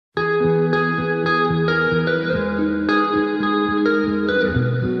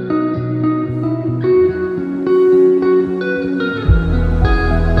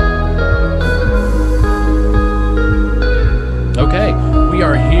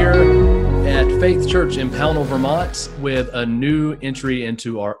Faith Church in Pownell, Vermont, with a new entry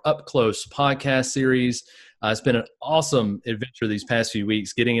into our Up Close podcast series. It's been an awesome adventure these past few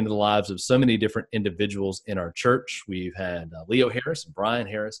weeks, getting into the lives of so many different individuals in our church. We've had Leo Harris and Brian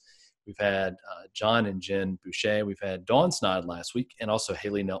Harris. We've had John and Jen Boucher. We've had Dawn Snodd last week, and also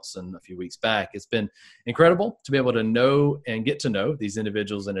Haley Nelson a few weeks back. It's been incredible to be able to know and get to know these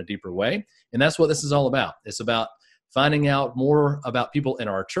individuals in a deeper way. And that's what this is all about. It's about finding out more about people in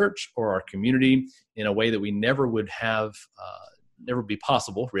our church or our community in a way that we never would have, never be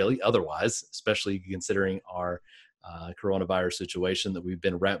possible really otherwise, especially considering our coronavirus situation that we've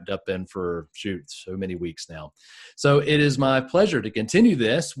been wrapped up in for so many weeks now. So it is my pleasure to continue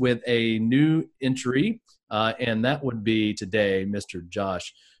this with a new entry, and that would be today, Mr.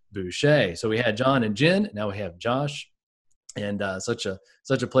 Josh Boucher. So we had John and Jen, now we have Josh. And such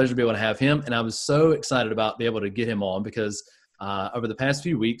a pleasure to be able to have him. And I was so excited about being able to get him on because over the past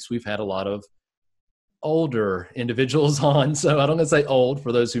few weeks, we've had a lot of older individuals on. So I don't want to say old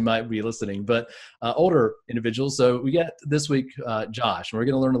for those who might be listening, but older individuals. So we got this week, Josh, and we're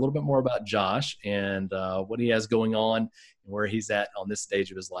going to learn a little bit more about Josh and what he has going on and where he's at on this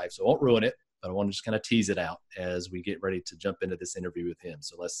stage of his life. So I won't ruin it, but I want to just kind of tease it out as we get ready to jump into this interview with him.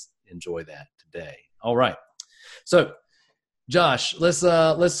 So let's enjoy that today. All right. So Josh,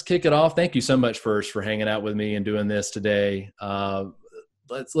 let's kick it off. Thank you so much first for hanging out with me and doing this today.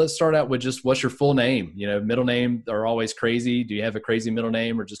 Let's start out with just what's your full name? You know, middle name are always crazy. Do you have a crazy middle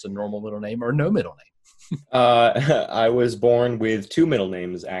name or just a normal middle name or no middle name? I was born with two middle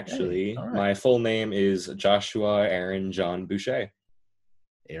names, actually. Hey, right. My full name is Joshua Aaron John Boucher.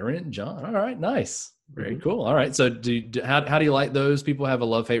 Aaron John. All right. Nice. Very cool. All right. So how do you like those? People have a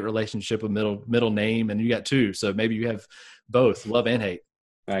love-hate relationship with middle name, and you got two. So maybe you have both, love and hate.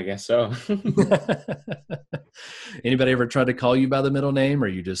 I guess so. Anybody ever tried to call you by the middle name, or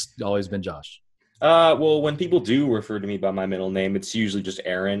you just always been Josh? Well, when people do refer to me by my middle name, it's usually just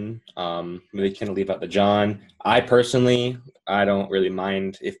Aaron. They kind of leave out the John. I don't really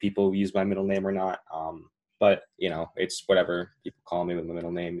mind if people use my middle name or not. But, you know, it's whatever people call me with my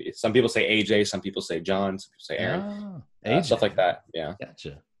middle name. Some people say AJ, some people say John, some people say Aaron. Stuff like that. Yeah.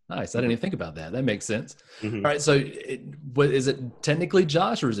 Gotcha. Nice. I didn't even think about that. That makes sense. Mm-hmm. All right. So is it technically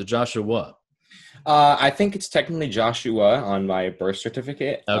Josh or is it Joshua? I think it's technically Joshua on my birth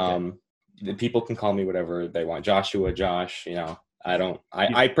certificate. Okay. The people can call me whatever they want. Joshua, Josh, you know,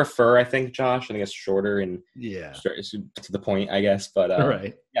 I prefer, I think Josh, I think it's shorter and to the point, I guess, but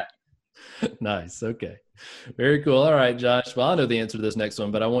right. Yeah. Nice. Okay. Very cool. All right, Josh. Well, I know the answer to this next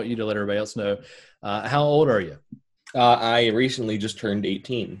one, but I want you to let everybody else know. How old are you? I recently just turned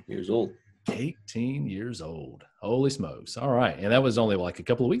 18 years old. 18 years old. Holy smokes. All right. And that was only like a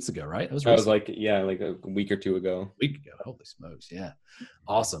couple of weeks ago, right? That was like a week or two ago. Holy smokes. Yeah.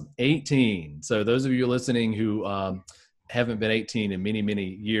 Awesome. 18. So those of you listening who haven't been 18 in many, many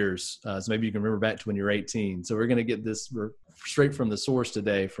years, so maybe you can remember back to when you were 18. So we're going to get this straight from the source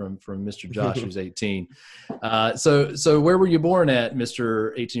today from Mr. Josh, who's 18. So where were you born at,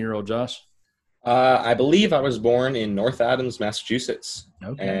 Mr. 18-year-old Josh? I believe I was born in North Adams, Massachusetts.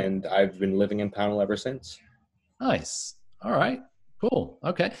 Okay. And I've been living in Pownell ever since. Nice. All right. Cool.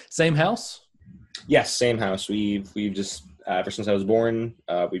 Okay. Same house? Yes, same house. We've just ever since I was born,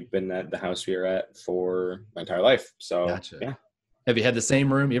 we've been at the house we are at for my entire life. So, Gotcha. Yeah. Have you had the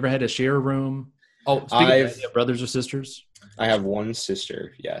same room? You ever had to share a room? Oh, speaking of that, you have brothers or sisters? I have one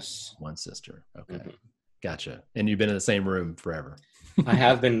sister. Yes. One sister. Okay. Mm-hmm. Gotcha. And you've been in the same room forever? I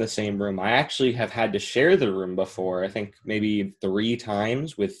have been in the same room. I actually have had to share the room before, I think maybe 3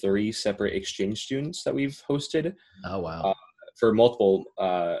 times with 3 separate exchange students that we've hosted. Oh, wow. For multiple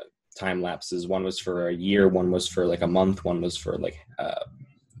time lapses. One was for a year, one was for like a month, one was for like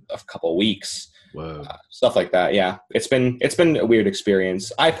a couple weeks. Whoa. Stuff like that. Yeah. It's been a weird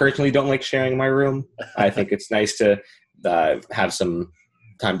experience. I personally don't like sharing my room. I think it's nice to have some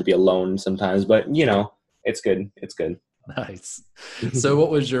time to be alone sometimes, but you know, it's good. It's good. Nice. So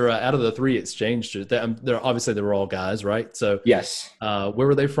what was your, out of the 3 exchange students, they're obviously they were all guys, right? So yes. Where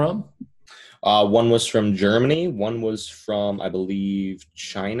were they from? One was from Germany. One was from, I believe,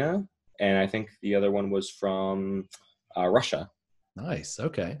 China. And I think the other one was from Russia. Nice.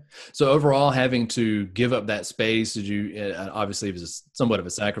 Okay. So overall, having to give up that space, did you, obviously it was somewhat of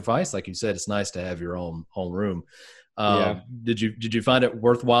a sacrifice. Like you said, it's nice to have your own room. Did you find it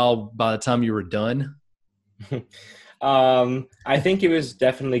worthwhile by the time you were done? I think it was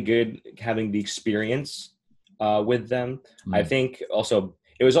definitely good having the experience with them. I think also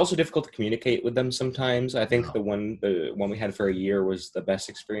it was also difficult to communicate with them sometimes. I think the one we had for a year was the best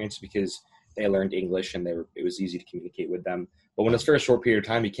experience because they learned English and it was easy to communicate with them. But when it's for a short period of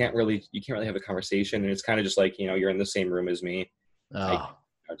time, you can't really have a conversation, and it's kind of just like, you're in the same room as me. Oh,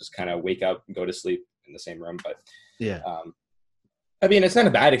 I just kind of wake up and go to sleep in the same room. But yeah. I mean, it's not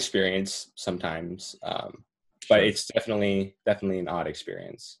a bad experience sometimes, but Sure. it's definitely an odd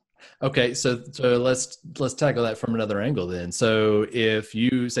experience. Okay, so let's tackle that from another angle then. So if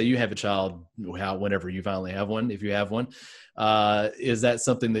you say you have a child, whenever you finally have one, if you have one, is that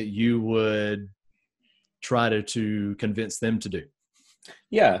something that you would try to convince them to do?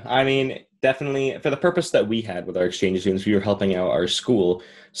 Yeah, I mean, definitely for the purpose that we had with our exchange students, we were helping out our school.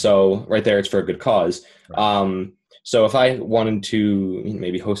 So right there, it's for a good cause. Right. So if I wanted to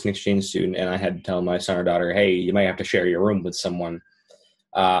maybe host an exchange student and I had to tell my son or daughter, hey, you might have to share your room with someone,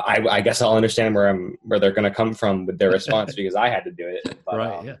 I guess I'll understand where they're going to come from with their response because I had to do it. But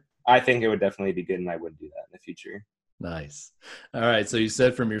Right. Yeah. I think it would definitely be good, and I would do that in the future. Nice. All right. So you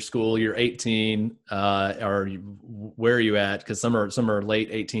said from your school, you're 18. Where are you at? Because some are late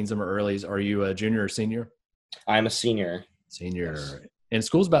 18, some are early. Are you a junior or senior? I'm a senior. Senior. Yes. And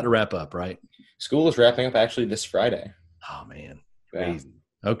school's about to wrap up, right? School is wrapping up actually this Friday. Oh man, Yeah. crazy.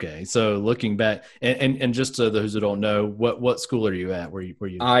 Okay. So looking back, and just to those who don't know, what school are you at? Where you?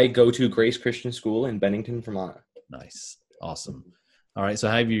 I go to Grace Christian School in Bennington, Vermont. Nice. Awesome. All right. So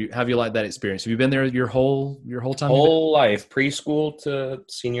have you liked that experience? Have you been there your whole time? Whole life, preschool to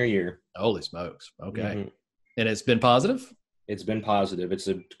senior year. Holy smokes. Okay. Mm-hmm. And it's been positive? It's been positive. It's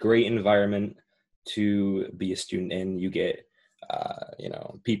a great environment to be a student in. You get,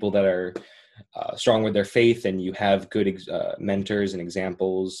 people that are strong with their faith, and you have good mentors and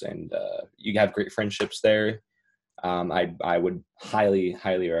examples, and you have great friendships there. I would highly,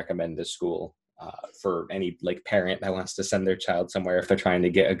 highly recommend this school for any parent that wants to send their child somewhere if they're trying to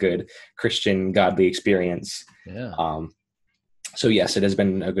get a good Christian, godly experience. Yeah. So yes, it has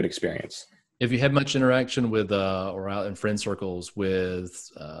been a good experience. Have you had much interaction with or out in friend circles with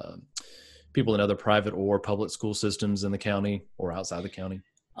people in other private or public school systems in the county or outside the county?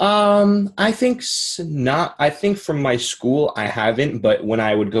 I think not. I think from my school, I haven't, but when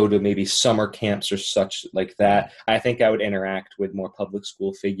I would go to maybe summer camps or such like that, I think I would interact with more public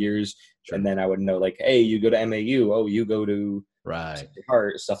school figures. Sure. And then I would know hey, you go to MAU. Oh, you go to right.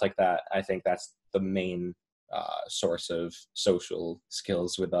 Art, stuff like that. I think that's the main source of social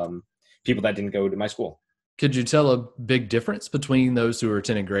skills with people that didn't go to my school. Could you tell a big difference between those who are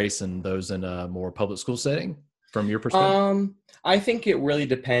attending Grace and those in a more public school setting from your perspective? I think it really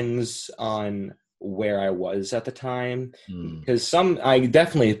depends on where I was at the time, because I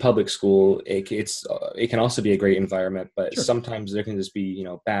definitely public school, it can also be a great environment, but sure. Sometimes there can just be,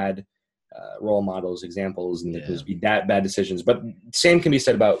 bad role models, examples, and there can just be bad decisions. But same can be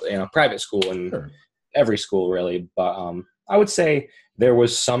said about, private school and sure. Every school really. But I would say there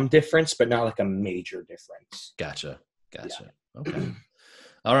was some difference, but not a major difference. Gotcha. Yeah. Okay.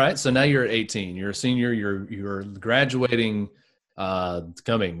 All right. So now you're 18. You're a senior. You're graduating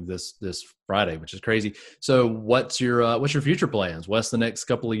coming this Friday, which is crazy. So what's your future plans? What's the next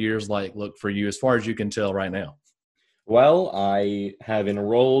couple of years look for you as far as you can tell right now? Well, I have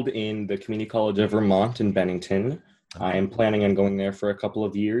enrolled in the Community College of Vermont in Bennington. Okay. I am planning on going there for a couple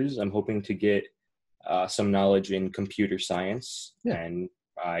of years. I'm hoping to get some knowledge in computer science, and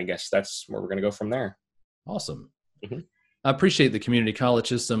I guess that's where we're going to go from there. Awesome. Mm-hmm. I appreciate the community college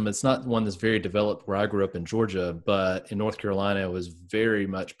system. It's not one that's very developed where I grew up in Georgia, but in North Carolina, it was very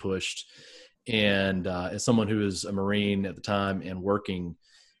much pushed. And as someone who was a Marine at the time and working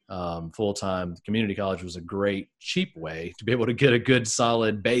full-time, community college was a great, cheap way to be able to get a good,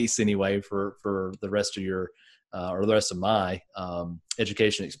 solid base anyway for the rest of your or the rest of my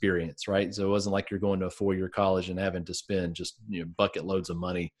education experience, right? So it wasn't like you're going to a 4-year college and having to spend just bucket loads of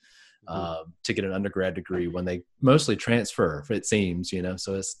money to get an undergrad degree when they mostly transfer, it seems,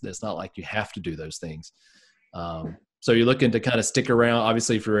 so it's not like you have to do those things. So you're looking to kind of stick around.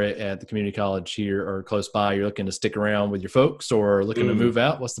 Obviously, if you're at the community college here or close by, you're looking to stick around with your folks or looking to move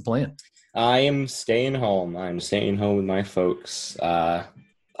out. What's the plan? I am staying home. I'm staying home with my folks.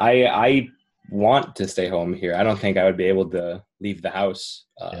 I want to stay home here. I don't think I would be able to leave the house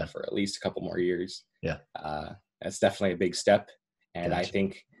for at least a couple more years. Yeah. That's definitely a big step. And gotcha. I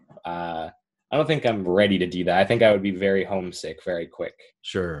think I don't think I'm ready to do that. I think I would be very homesick very quick.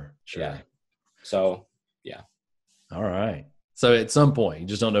 Sure. Yeah. So, yeah. All right. So at some point, you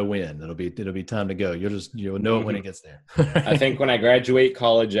just don't know when it'll be time to go. You'll know it when it gets there. I think when I graduate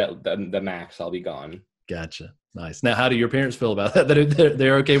college at the max, I'll be gone. Gotcha. Nice. Now, how do your parents feel about that?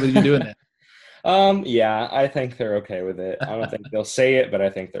 They're okay with you doing that? Yeah, I think they're okay with it. I don't think they'll say it, but I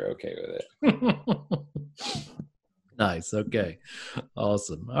think they're okay with it. Nice. Okay.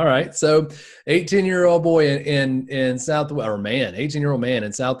 Awesome. All right. So 18-year-old boy in South, or man, 18-year-old man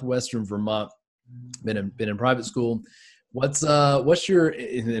in southwestern Vermont, been in private school. What's your,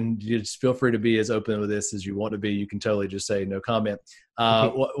 and you just feel free to be as open with this as you want to be. You can totally just say no comment.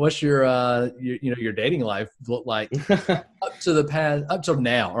 What's your dating life look like up till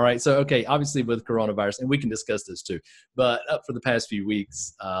now? All right. So, okay, obviously with coronavirus, and we can discuss this too, but up for the past few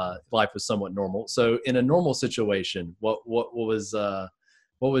weeks, life was somewhat normal. So in a normal situation, what was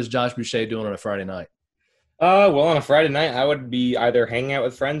Josh Boucher doing on a Friday night? Well, on a Friday night, I would be either hanging out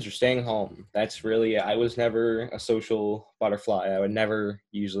with friends or staying home. That's really, I was never a social butterfly. I would never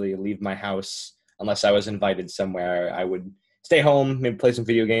usually leave my house unless I was invited somewhere. I would stay home, maybe play some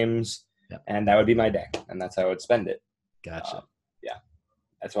video games, and that would be my day. And that's how I would spend it. Gotcha. Yeah,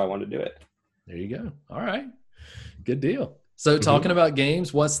 that's why I wanted to do it. There you go. All right. Good deal. So talking about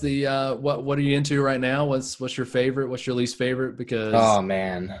games, what's the what are you into right now? What's your favorite? What's your least favorite? Because oh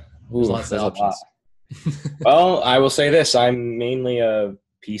man, there's lots of options. Well, I will say this. I'm mainly a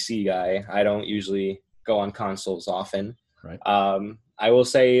PC guy. I don't usually go on consoles often. Right. I will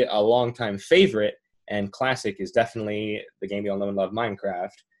say a longtime favorite and classic is definitely the game you all know and love,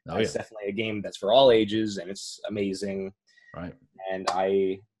 Minecraft. It's definitely a game that's for all ages, and it's amazing. Right. And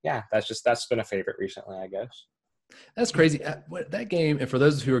that's been a favorite recently, I guess. That's crazy. That game, and for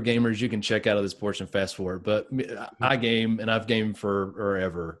those who are gamers, you can check out of this portion fast forward. But I game, and I've gamed for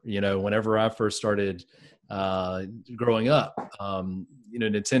forever. Whenever I first started growing up,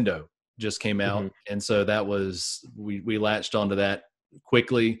 Nintendo just came out, and so that was we latched onto that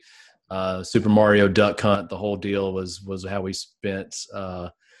quickly. Super Mario Duck Hunt, the whole deal was how we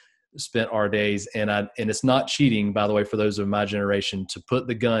spent our days. And it's not cheating, by the way, for those of my generation, to put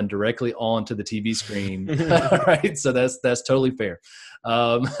the gun directly onto the TV screen. Right. So that's totally fair.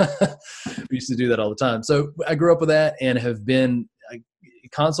 We used to do that all the time. So I grew up with that and have been a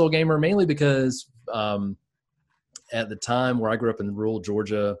console gamer mainly because at the time where I grew up in rural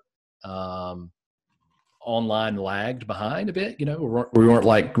Georgia, online lagged behind a bit. We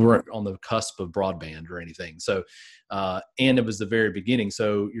weren't on the cusp of broadband or anything. So, and it was the very beginning.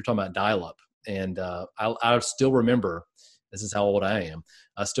 So you're talking about dial-up, and I still remember. This is how old I am.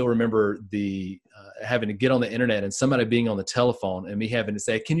 I still remember the having to get on the internet and somebody being on the telephone and me having to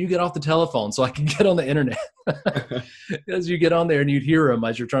say, "Can you get off the telephone so I can get on the internet?" As you get on there and you'd hear them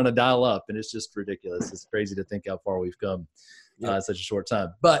as you're trying to dial up, and it's just ridiculous. It's crazy to think how far we've come. Such a short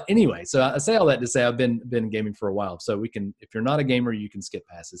time. But anyway, so I say all that to say I've been gaming for a while. So we can, if you're not a gamer, you can skip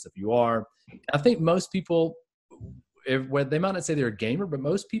past this. If you are, I think most people, they might not say they're a gamer, but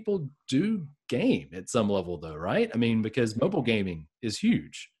most people do game at some level though, right? I mean, because mobile gaming is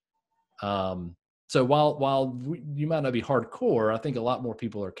huge. So while you might not be hardcore, I think a lot more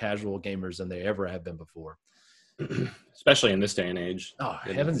people are casual gamers than they ever have been before. Especially in this day and age. Oh,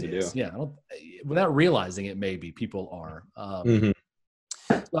 heavens yes. Yeah. Without realizing it, maybe people are. I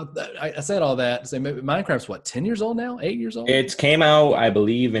said all that to say Minecraft's what, 10 years old now? 8 years old? It came out, I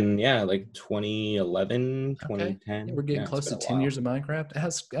believe, in 2011, 2010. Yeah, we're getting close to 10 years of Minecraft.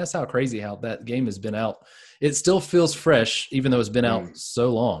 That's how crazy how that game has been out. It still feels fresh, even though it's been out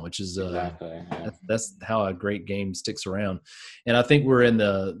so long, which is exactly. That's how a great game sticks around. And I think we're in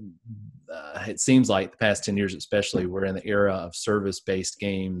it seems like the past 10 years, especially, we're in the era of service-based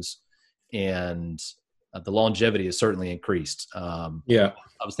games, and the longevity has certainly increased. I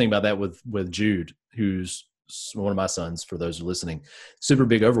was thinking about that with Jude, who's one of my sons, for those who are listening, super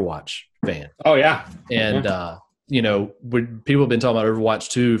big Overwatch fan. Oh yeah. And, people have been talking about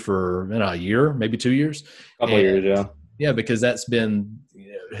Overwatch 2 for a year, maybe 2 years. A couple years, yeah. Yeah, because that's been,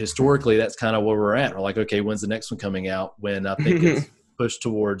 historically, that's kind of where we're at. We're like, okay, when's the next one coming out? When I think it's pushed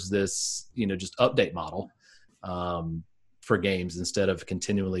towards this, just update model for games instead of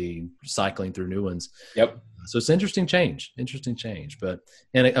continually cycling through new ones. Yep. So it's interesting change, but,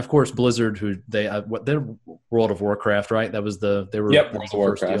 and of course Blizzard, who their World of Warcraft, right? That was World of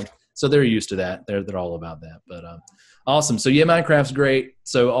Warcraft. So they're used to that. They're all about that, but awesome. So yeah, Minecraft's great.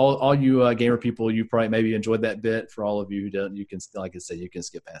 So all you gamer people, you probably maybe enjoyed that bit. For all of you who don't, you can, like I said, you can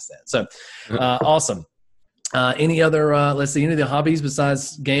skip past that. So awesome. Any other, any of the hobbies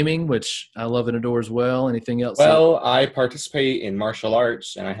besides gaming, which I love and adore as well? Anything else? Well, I participate in martial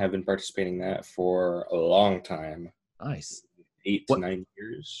arts, and I have been participating in that for a long time. Nice. 8 to 9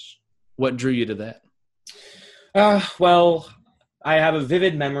 years. What drew you to that? Well, I have a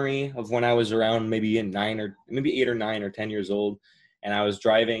vivid memory of when I was around maybe 8 or 9 or 10 years old, and I was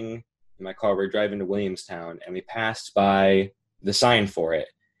driving in my car. We were driving to Williamstown, and we passed by the sign for it.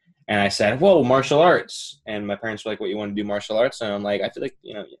 And I said, "Whoa, martial arts!" And my parents were like, "What, you want to do martial arts?" And I'm like, "I feel like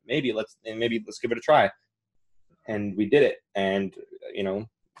maybe let's give it a try." and we did it. And,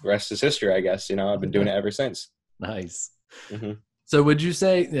 rest is history, I guess. I've been doing it ever since. Nice. Hmm. So would you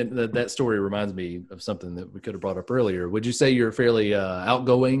say that story reminds me of something that we could have brought up earlier? Would you say you're fairly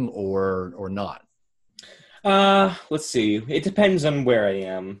outgoing or not? Let's see. It depends on where I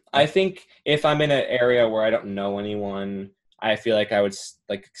am. I think if I'm in an area where I don't know anyone, I feel like I would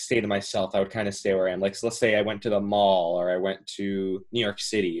like stay to myself. I would kind of stay where I am. Like, so let's say I went to the mall or I went to New York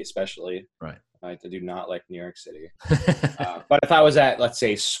City, especially. Right. I do not like New York City. But if I was at, let's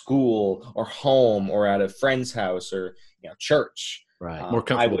say, school or home or at a friend's house or church, right, more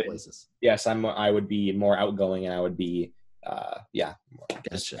comfortable places. Yes, I would be more outgoing and I would be, more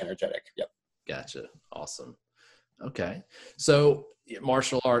just energetic. Yep. Gotcha. Awesome. Okay. So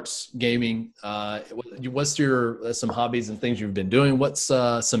martial arts, gaming, what's your some hobbies and things you've been doing? What's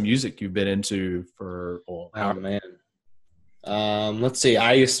some music you've been into for? Oh man. Let's see.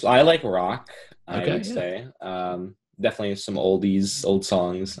 I like rock. Okay, I would say. Definitely some oldies, old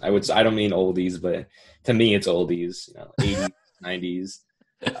songs. I don't mean oldies, but to me it's oldies. 80s, 90s.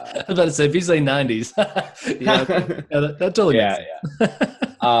 I was about to say, if you say 90s, that totally makes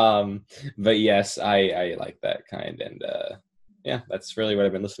sense. But yes, I like that kind, and that's really what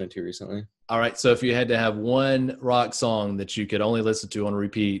I've been listening to recently. All right, so if you had to have one rock song that you could only listen to on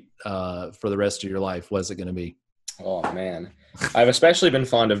repeat for the rest of your life, what's it going to be? Oh man, I've especially been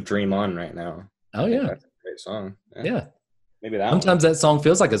fond of "Dream On" right now. Oh yeah, that's a great song. Yeah. Maybe that. Sometimes that song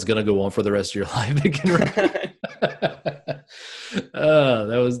feels like it's going to go on for the rest of your life.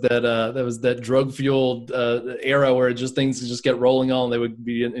 That was that drug fueled era where things just get rolling on. They would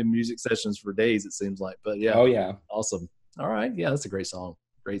be in music sessions for days, it seems like. But yeah. Oh yeah. Awesome. All right. Yeah, that's a great song.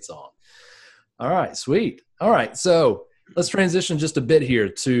 Great song. All right. Sweet. All right. So let's transition just a bit here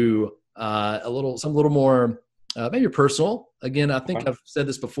to a little more maybe personal. Again, I think I've said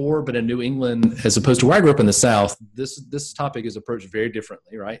this before, but in New England, as opposed to where I grew up in the South, this topic is approached very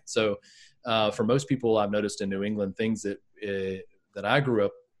differently, right? So for most people, I've noticed in New England, things that I grew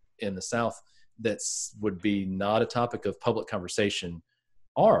up in the South that would be not a topic of public conversation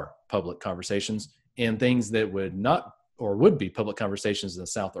are public conversations, and things that would not or would be public conversations in the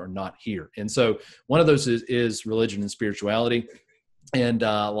South are not here. And so one of those is religion and spirituality. And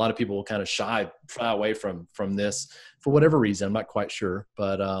a lot of people will kind of shy away from this for whatever reason. I'm not quite sure,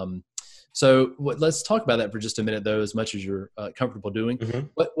 but let's talk about that for just a minute, though, as much as you're comfortable doing. Mm-hmm.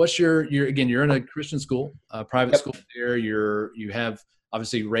 What's your again? You're in a Christian school, private school there. You have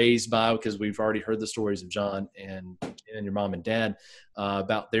obviously raised by, because we've already heard the stories of John and your mom and dad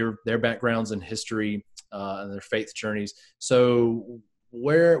about their backgrounds and history and their faith journeys. So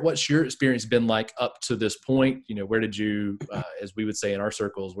what's your experience been like up to this point? Where did you, as we would say in our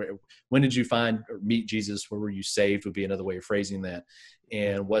circles, when did you find or meet Jesus? Where were you saved would be another way of phrasing that.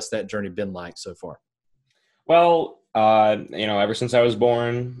 And what's that journey been like so far? Well, ever since I was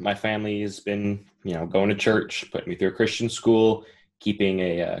born, my family has been, going to church, putting me through a Christian school, keeping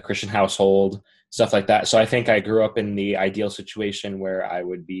a Christian household, stuff like that. So I think I grew up in the ideal situation where I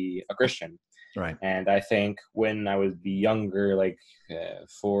would be a Christian. Right. And I think when I would be younger, like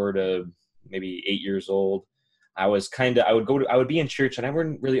 4 to maybe 8 years old, I would be in church and I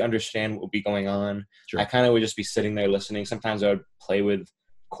wouldn't really understand what would be going on. Sure. I kind of would just be sitting there listening. Sometimes I would play with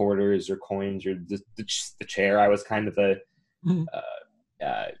quarters or coins or the chair. I was kind of a,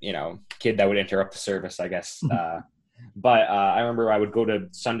 kid that would interrupt the service, I guess. But I remember I would go to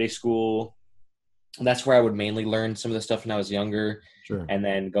Sunday school. That's where I would mainly learn some of the stuff when I was younger. Sure. And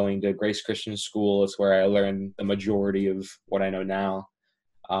then going to Grace Christian School is where I learned the majority of what I know now.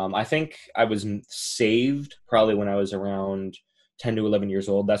 I think I was saved probably when I was around 10 to 11 years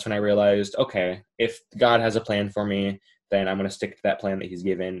old. That's when I realized, okay, if God has a plan for me, then I'm going to stick to that plan that he's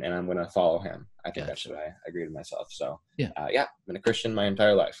given and I'm going to follow him. I think that's what I agreed with myself. So I've been a Christian my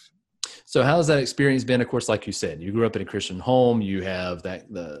entire life. So how has that experience been? Of course, like you said, you grew up in a Christian home, you have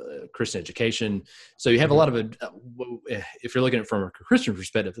the Christian education. So you have a lot of, if you're looking at it from a Christian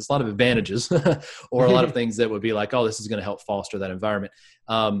perspective, there's a lot of advantages or a lot of things that would be like, oh, this is going to help foster that environment.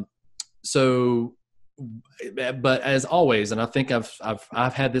 But as always, and I think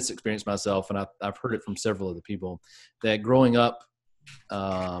I've had this experience myself, and I've heard it from several other people, that growing up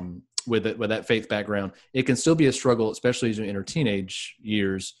with that faith background, it can still be a struggle, especially as you enter teenage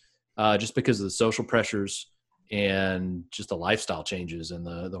years, just because of the social pressures and just the lifestyle changes and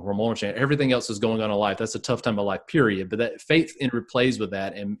the hormonal change. Everything else is going on in life. That's a tough time of life, period. But that faith interplays with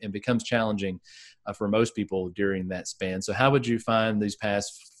that and becomes challenging for most people during that span. So how would you find these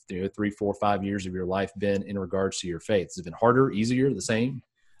past 3, 4, 5 years of your life been in regards to your faith? Has it been harder, easier, the same?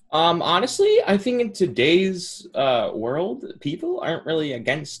 Honestly, I think in today's world, people aren't really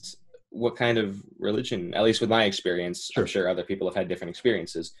against what kind of religion, at least with my experience. Sure. I'm sure other people have had different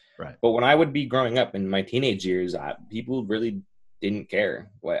experiences. Right. But when I would be growing up in my teenage years, people really didn't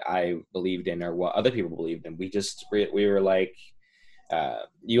care what I believed in or what other people believed in. We were like,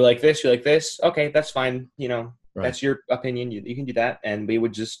 you like this, you like this. Okay, that's fine. You know, Right. that's your opinion. You can do that. And we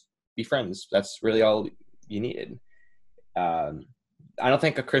would just be friends. That's really all you needed. I don't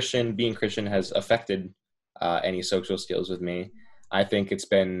think being Christian has affected any social skills with me. I think it's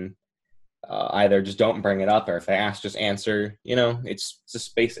been either just don't bring it up, or if they ask, just answer. You know, it's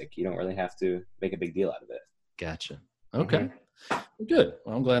just basic. You don't really have to make a big deal out of it. Gotcha. Okay. Good.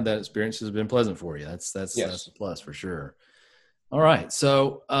 Well, I'm glad that experience has been pleasant for you. That's Yes. a plus for sure. All right.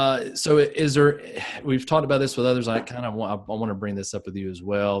 So is there, we've talked about this with others. I want to bring this up with you as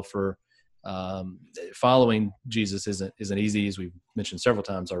well. For following Jesus isn't easy, as we've mentioned several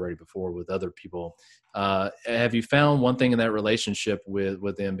times already before with other people. Have you found one thing in that relationship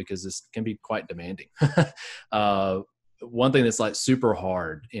with them, because this can be quite demanding? One thing that's like super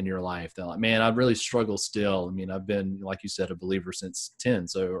hard in your life that, like, man, I really struggle still. I mean, I've been, like you said, a believer since 10,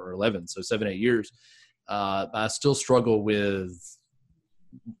 or 11, so 7-8 years. I still struggle with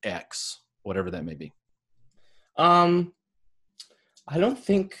X, whatever that may be. I don't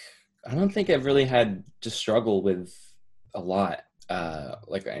think I've really had to struggle with a lot,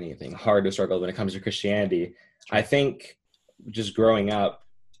 like anything hard to struggle when it comes to Christianity. Sure. I think just growing up,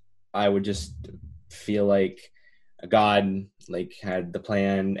 I would just feel like God like had the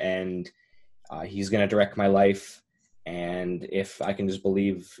plan, and he's going to direct my life. And if I can just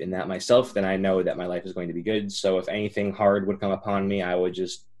believe in that myself, then I know that my life is going to be good. So if anything hard would come upon me, I would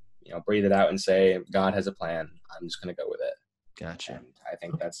just, breathe it out and say, God has a plan. I'm just going to go with it. Gotcha. And I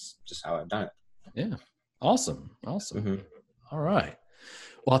think that's just how I've done it. Yeah. Awesome. Mm-hmm. All right.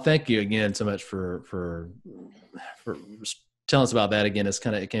 Well, thank you again so much for telling us about that again.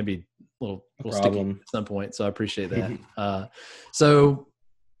 It can be a little sticky at some point. So I appreciate that. So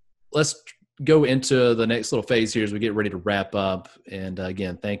let's go into the next little phase here as we get ready to wrap up. And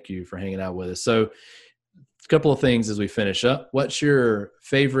again, thank you for hanging out with us. So a couple of things as we finish up. What's your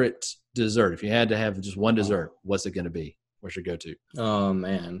favorite dessert? If you had to have just one dessert, what's it going to be? What's your go-to? Oh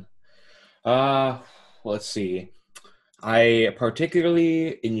man. Let's see. I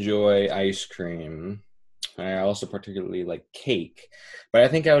particularly enjoy ice cream. I also particularly like cake, but I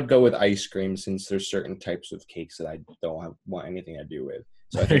think I would go with ice cream, since there's certain types of cakes that I don't want anything to do with.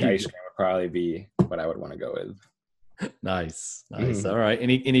 So I think ice cream would probably be what I would want to go with. Nice. Mm-hmm. All right.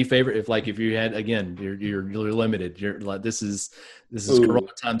 Any favorite? If you had, again, you're limited. You're like, this is Corona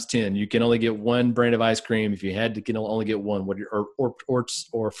times 10. You can only get one brand of ice cream. If you had to, only get one.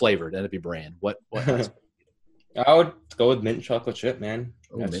 Or flavored? That'd be brand. What ice cream? I would go with mint chocolate chip, man.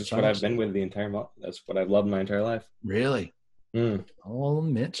 That's just what I've been with the entire month. That's what I've loved my entire life. Really? Oh,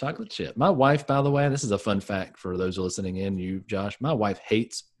 mint chocolate chip. My wife, by the way, this is a fun fact for those listening in, you, Josh, my wife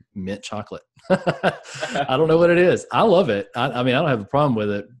hates mint chocolate. I don't know what it is. I love it. I mean, I don't have a problem with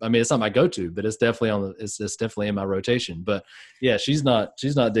it. I mean, it's not my go-to, but it's definitely it's definitely in my rotation. But yeah, she's not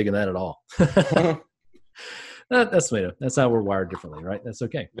digging that at all. That's how we're wired differently, right? That's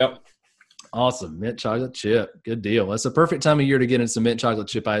okay. Yep. Awesome. Mint chocolate chip. Good deal. That's a perfect time of year to get in some mint chocolate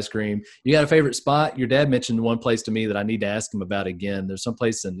chip ice cream. You got a favorite spot? Your dad mentioned one place to me that I need to ask him about again. There's some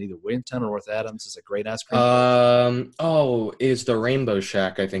place in either Williamstown or North Adams. It's a great ice cream. It's the Rainbow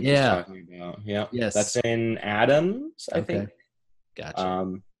Shack, I think he's talking about. Yeah. Yes. That's in Adams, I think.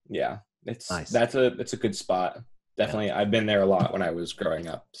 Gotcha. Yeah. It's nice. That's a good spot. Definitely. Yeah. I've been there a lot when I was growing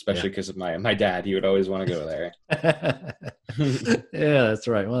up, especially because of my dad. He would always want to go there. Yeah, that's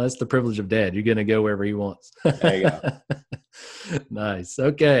right. Well, that's the privilege of dad. You're going to go wherever he wants. There you go. Nice.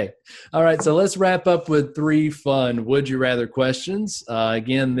 Okay. All right. So let's wrap up with 3 fun would you rather questions.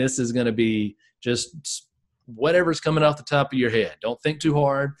 Again, this is going to be just whatever's coming off the top of your head. Don't think too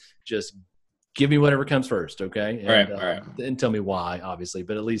hard. Just give me whatever comes first. Okay. And, all right. And tell me why, obviously,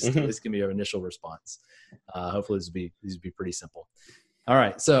 but at least give me your initial response. Hopefully these will be pretty simple. All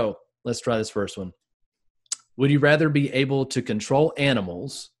right. So let's try this first one. Would you rather be able to control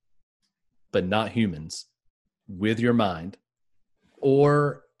animals, but not humans, with your mind,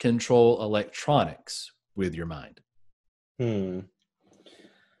 or control electronics with your mind?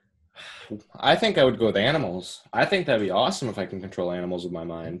 I think I would go with animals. I think that'd be awesome if I can control animals with my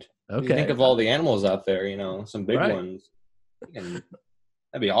mind. Okay. You think of all the animals out there, some big ones. That'd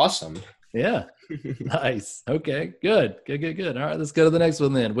be awesome. Yeah. Nice. Okay, good. All right, let's go to the next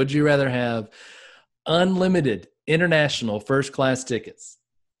one then. Would you rather have unlimited international first class tickets?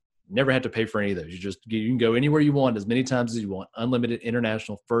 Never have to pay for any of those. You can go anywhere you want as many times as you want. Unlimited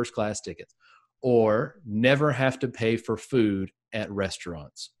international first class tickets, or never have to pay for food at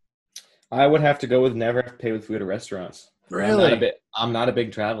restaurants. I would have to go with never have to pay with food at restaurants. Really? I'm not a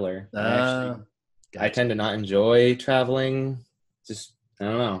big traveler. I Gotcha. tend to not enjoy traveling. Just I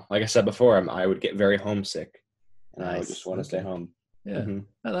don't know. Like I said before, I would get very homesick, and I would Nice. just want to stay home. Yeah,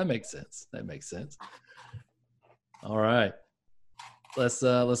 oh, that makes sense. That makes sense. All right, let's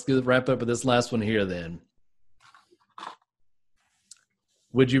wrap up with this last one here. Then,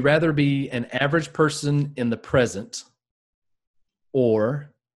 would you rather be an average person in the present,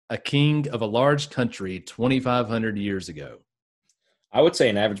 or a king of a large country 2,500 years ago? I would say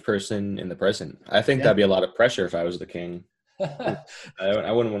an average person in the present. I think that'd be a lot of pressure if I was the king. I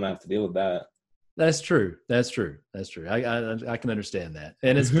wouldn't want to have to deal with that. That's true. That's true. That's true. I can understand that,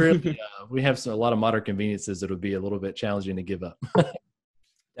 and it's really we have a lot of modern conveniences that would be a little bit challenging to give up.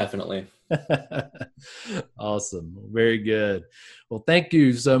 Definitely. Awesome. Very good. Well, thank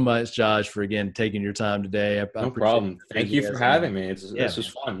you so much, Josh, for again taking your time today. I No problem. Thank you for having me. This was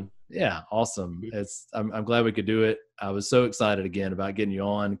fun. Yeah, awesome. I'm glad we could do it. I was so excited again about getting you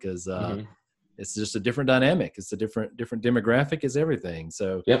on because it's just a different dynamic. It's a different demographic. It's everything.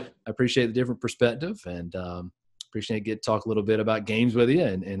 So yep. I appreciate the different perspective and appreciate getting to talk a little bit about games with you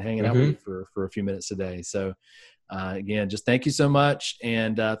and hanging out with you for a few minutes today. So again, just thank you so much.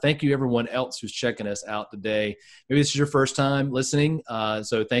 And thank you everyone else who's checking us out today. Maybe this is your first time listening.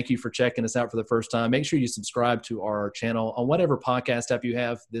 So thank you for checking us out for the first time. Make sure you subscribe to our channel on whatever podcast app you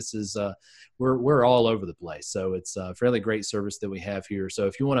have. This is, we're all over the place. So it's a fairly great service that we have here. So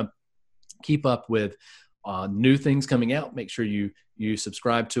if you want to keep up with new things coming out, make sure you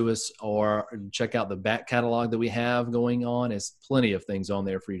subscribe to us or check out the back catalog that we have going on. There's plenty of things on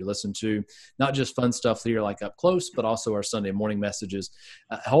there for you to listen to, not just fun stuff here like Up Close, but also our Sunday morning messages,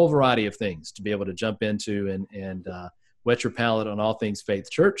 a whole variety of things to be able to jump into and whet your palate on all things Faith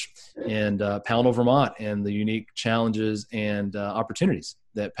Church and Pownell, Vermont, and the unique challenges and opportunities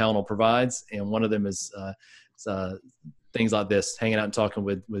that Pownell provides. And one of them is things like this, hanging out and talking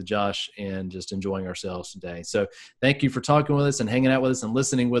with Josh and just enjoying ourselves today. So thank you for talking with us and hanging out with us and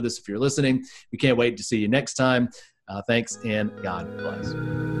listening with us. If you're listening, we can't wait to see you next time. Thanks and God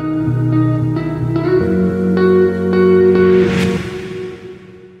bless.